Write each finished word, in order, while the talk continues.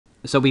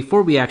So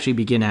before we actually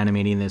begin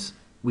animating this,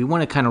 we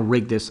want to kind of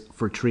rig this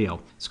for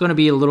Trio. It's going to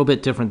be a little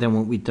bit different than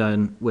what we've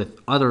done with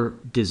other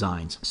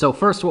designs. So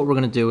first what we're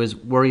going to do is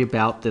worry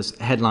about this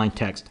headline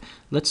text.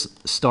 Let's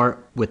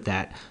start with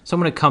that. So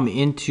I'm going to come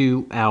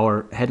into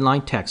our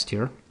headline text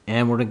here,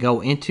 and we're going to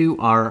go into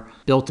our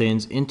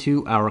built-ins,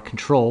 into our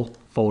control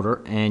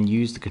folder, and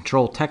use the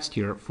control text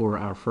here for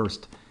our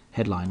first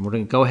headline. We're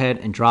going to go ahead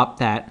and drop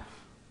that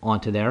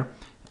onto there.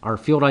 Our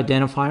field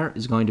identifier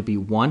is going to be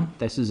 1.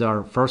 This is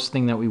our first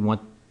thing that we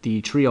want the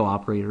Trio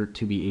operator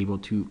to be able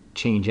to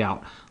change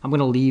out. I'm going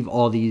to leave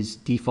all these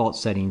default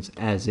settings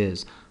as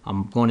is.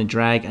 I'm going to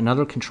drag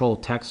another control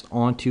text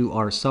onto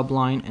our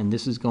subline, and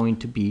this is going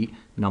to be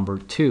number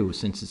 2,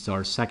 since it's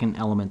our second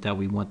element that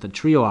we want the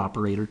Trio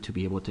operator to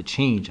be able to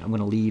change. I'm going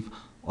to leave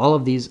all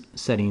of these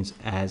settings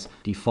as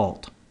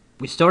default.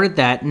 We started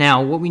that.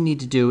 Now what we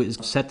need to do is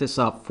set this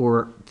up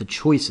for the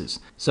choices.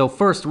 So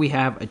first we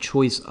have a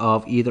choice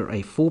of either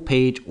a full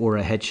page or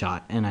a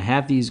headshot, and I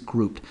have these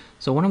grouped.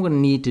 So what I'm going to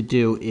need to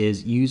do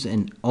is use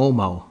an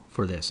OMO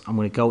for this. I'm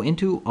going to go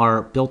into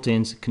our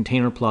built-ins,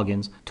 container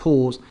plugins,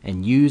 tools,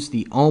 and use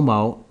the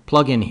OMO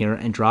plugin here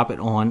and drop it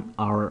on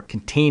our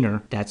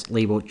container that's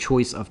labeled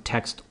choice of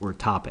text or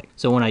topic.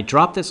 So when I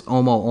drop this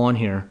OMO on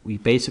here, we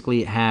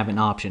basically have an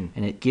option,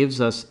 and it gives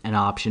us an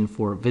option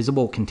for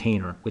visible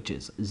container, which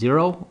is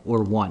 0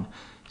 or 1.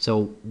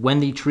 So when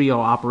the Trio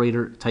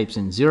operator types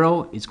in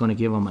 0, it's going to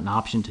give them an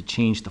option to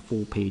change the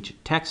full page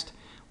text.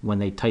 When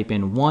they type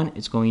in 1,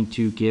 it's going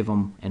to give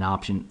them an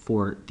option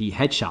for the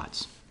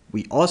headshots.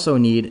 We also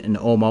need an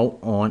OMO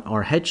on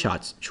our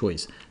headshots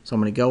choice. So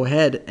I'm going to go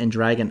ahead and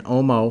drag an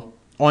OMO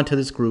onto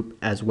this group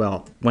as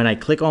well. When I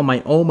click on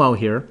my OMO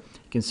here,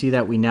 you can see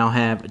that we now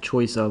have a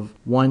choice of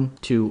 1,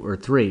 2, or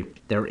 3.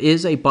 There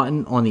is a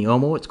button on the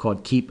OMO. It's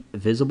called Keep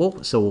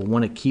Visible. So we'll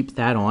want to keep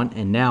that on.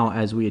 And now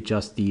as we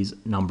adjust these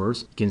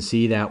numbers, you can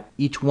see that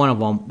each one of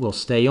them will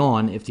stay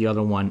on if the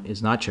other one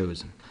is not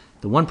chosen.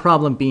 The one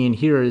problem being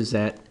here is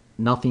that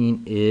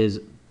nothing is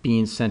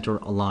being center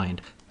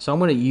aligned. So I'm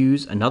going to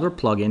use another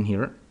plugin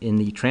here in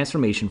the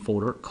transformation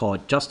folder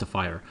called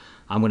Justifier.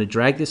 I'm going to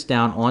drag this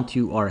down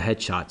onto our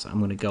headshots. I'm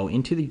going to go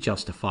into the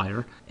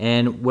Justifier,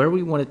 and where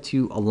we want it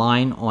to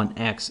align on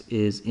X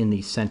is in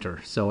the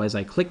center. So as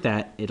I click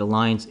that, it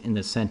aligns in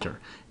the center.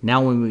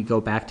 Now when we go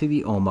back to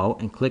the OMO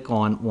and click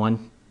on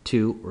 1,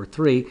 2, or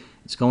 3,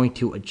 it's going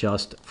to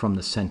adjust from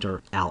the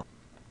center out.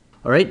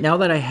 All right, now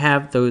that I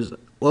have those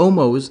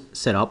OMOs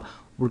set up,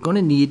 we're going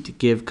to need to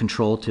give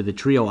control to the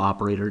Trio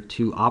operator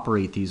to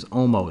operate these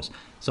OMOs.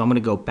 So I'm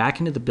going to go back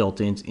into the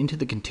built-ins, into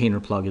the container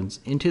plugins,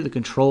 into the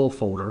control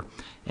folder,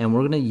 and we're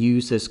going to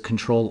use this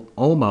control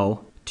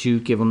OMO to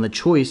give them the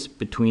choice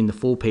between the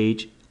full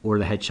page or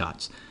the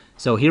headshots.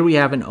 So here we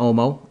have an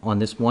OMO on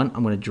this one.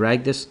 I'm going to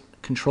drag this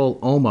control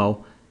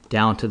OMO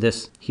down to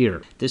this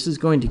here. This is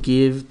going to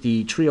give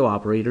the Trio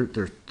operator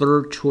their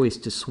third choice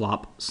to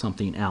swap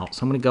something out.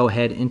 So I'm going to go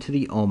ahead into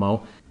the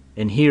OMO.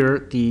 And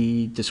here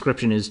the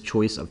description is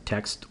choice of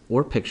text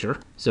or picture.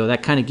 So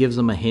that kind of gives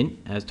them a hint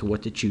as to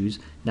what to choose.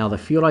 Now the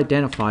field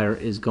identifier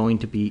is going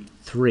to be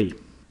 3,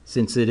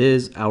 since it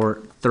is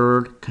our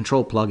third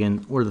control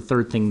plugin or the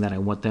third thing that I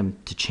want them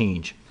to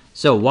change.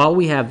 So while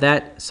we have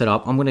that set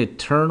up, I'm going to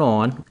turn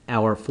on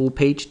our full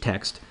page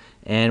text,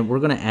 and we're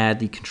going to add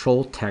the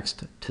control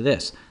text to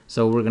this.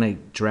 So we're going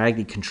to drag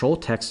the control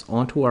text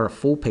onto our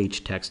full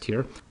page text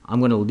here. I'm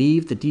going to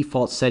leave the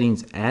default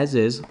settings as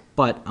is,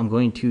 but I'm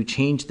going to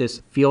change this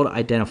field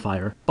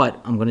identifier,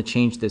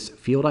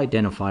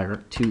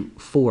 to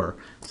 4,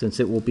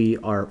 since it will be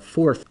our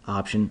fourth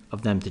option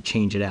of them to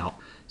change it out.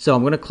 So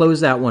I'm going to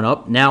close that one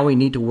up. Now we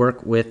need to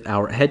work with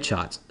our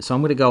headshots. So I'm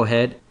going to go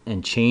ahead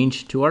and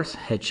change to our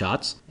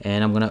headshots,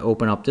 and I'm going to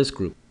open up this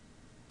group.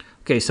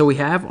 Okay, so we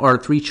have our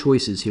 3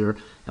 choices here,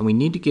 and we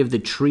need to give the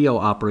Trio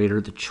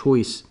operator the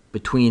choice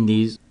between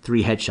these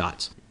 3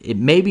 headshots. It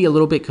may be a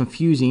little bit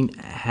confusing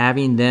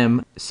having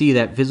them see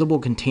that visible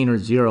container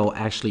 0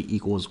 actually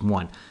equals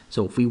 1.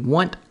 So if we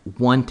want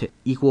 1 to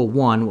equal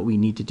 1, what we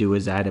need to do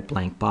is add a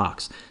blank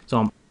box. So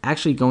I'm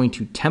actually going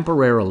to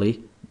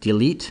temporarily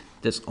delete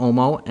this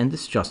OMO and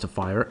this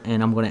Justifier,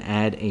 and I'm going to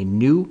add a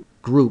new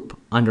group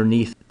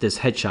underneath this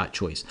headshot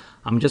choice.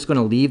 I'm just going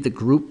to leave the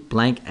group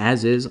blank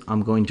as is.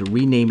 I'm going to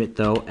rename it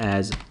though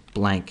as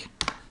blank.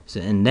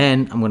 And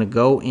then I'm going to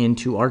go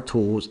into our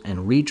tools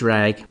and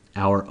redrag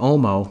our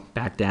OMO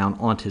back down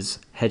onto his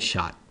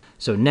headshot.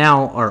 So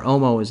now our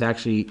OMO is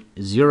actually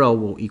 0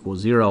 will equal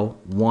 0,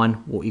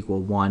 1 will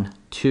equal 1,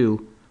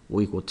 2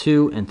 will equal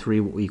 2, and 3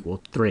 will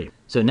equal 3.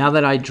 So now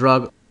that I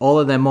drug all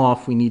of them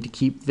off, we need to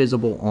keep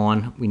visible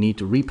on. We need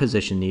to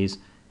reposition these,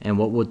 and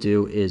what we'll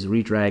do is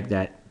redrag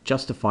that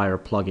Justifier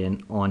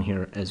plugin on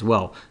here as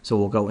well. So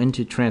we'll go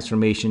into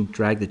transformation,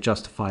 drag the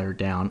Justifier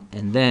down,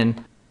 and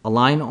then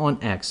align on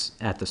X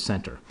at the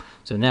center.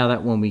 So now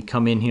that when we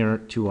come in here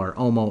to our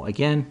OMO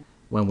again,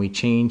 when we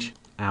change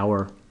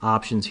our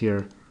options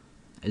here,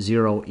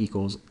 0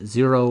 equals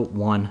 0,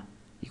 1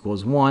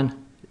 equals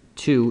 1,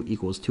 2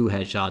 equals 2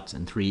 headshots,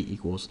 and 3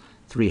 equals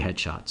 3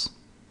 headshots.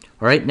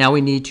 All right, now we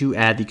need to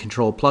add the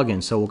control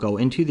plugin. So we'll go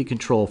into the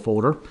control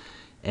folder,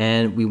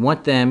 and we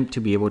want them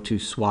to be able to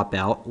swap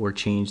out or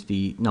change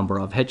the number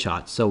of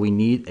headshots. So we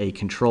need a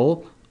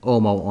control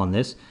OMO on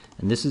this,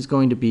 and this is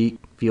going to be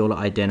field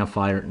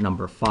identifier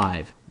number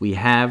 5. We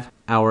have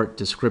our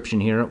description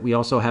here. We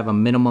also have a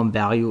minimum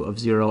value of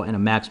 0 and a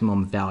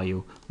maximum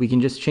value. We can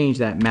just change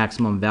that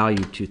maximum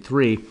value to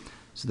 3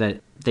 so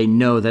that they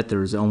know that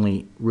there's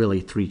only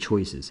really 3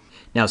 choices.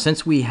 Now,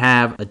 since we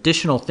have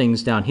additional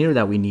things down here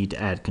that we need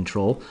to add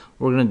control,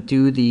 we're going to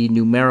do the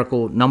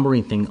numerical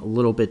numbering thing a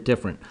little bit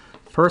different.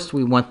 First,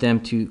 we want them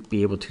to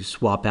be able to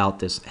swap out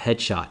this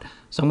headshot.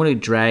 So I'm going to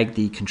drag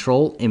the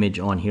control image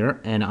on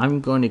here, and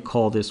I'm going to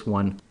call this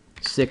one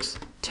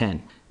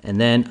 610. And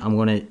then I'm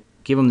going to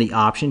give them the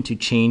option to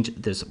change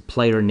this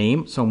player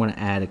name. So I'm going to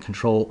add a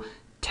control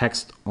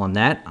text on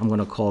that. I'm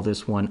going to call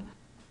this one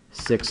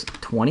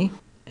 620.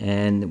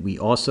 And we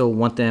also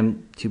want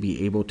them to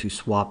be able to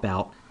swap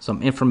out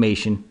some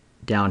information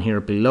down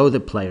here below the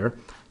player.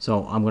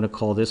 So I'm going to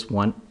call this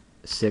one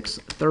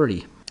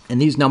 630.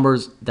 And these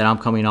numbers that I'm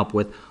coming up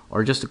with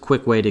are just a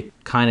quick way to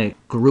kind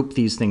of group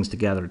these things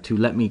together to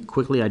let me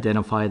quickly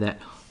identify that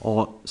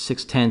all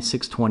 610,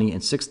 620,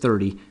 and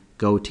 630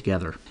 go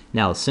together.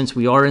 Now, since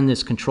we are in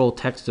this control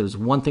text, there's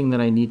one thing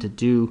that I need to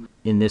do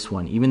in this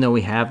one. Even though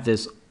we have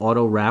this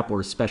auto wrap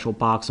or special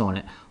box on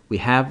it, we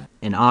have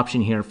an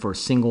option here for a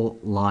single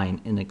line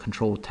in the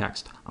control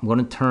text. I'm going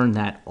to turn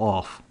that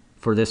off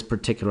for this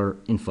particular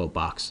info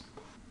box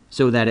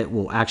so that it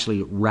will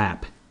actually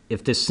wrap.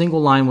 If this single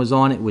line was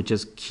on, it would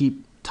just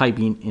keep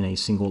typing in a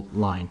single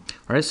line.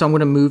 All right, so I'm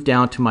going to move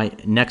down to my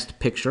next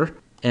picture,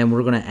 and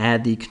we're going to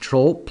add the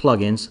control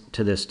plugins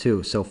to this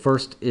too. So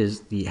first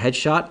is the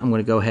headshot. I'm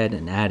going to go ahead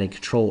and add a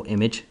control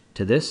image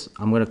to this.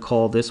 I'm going to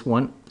call this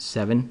one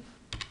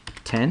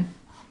 710.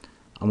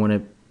 I'm going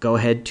to go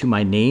ahead to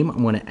my name.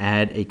 I'm going to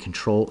add a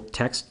control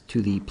text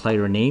to the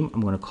player name.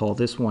 I'm going to call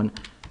this one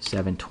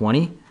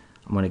 720.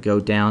 I'm going to go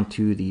down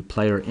to the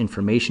player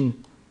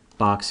information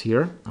box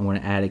here. I'm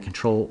going to add a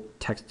control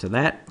text to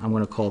that. I'm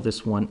going to call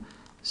this one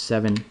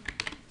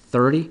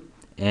 730.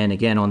 And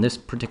again, on this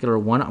particular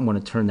one, I'm going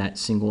to turn that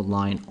single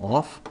line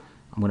off.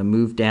 I'm going to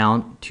move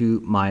down to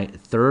my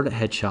third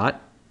headshot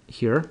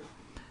here.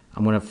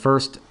 I'm going to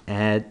first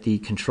add the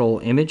control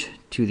image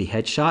to the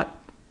headshot.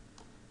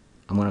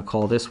 I'm going to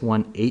call this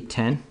one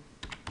 810.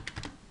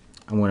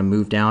 I'm going to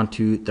move down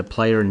to the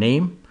player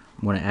name.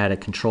 I'm going to add a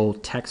control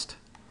text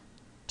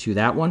to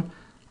that one.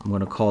 I'm going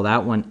to call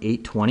that one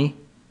 820.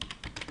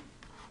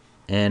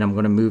 And I'm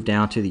going to move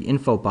down to the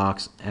info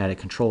box, add a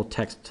control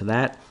text to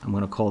that. I'm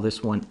going to call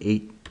this one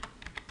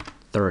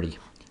 830.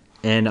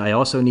 And I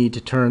also need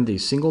to turn the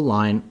single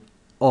line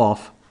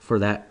off for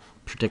that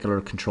particular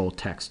control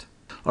text.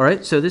 All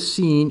right, so this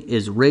scene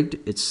is rigged.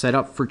 It's set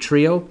up for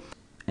Trio.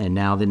 And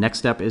now the next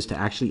step is to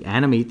actually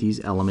animate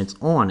these elements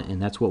on,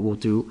 and that's what we'll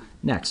do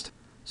next.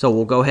 So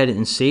we'll go ahead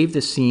and save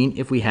the scene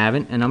if we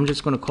haven't, and I'm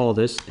just going to call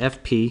this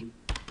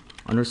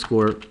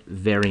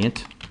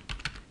FP_variant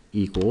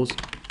equals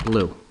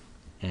blue.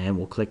 And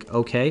we'll click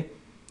OK.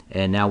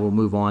 And now we'll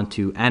move on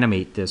to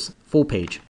animate this full page.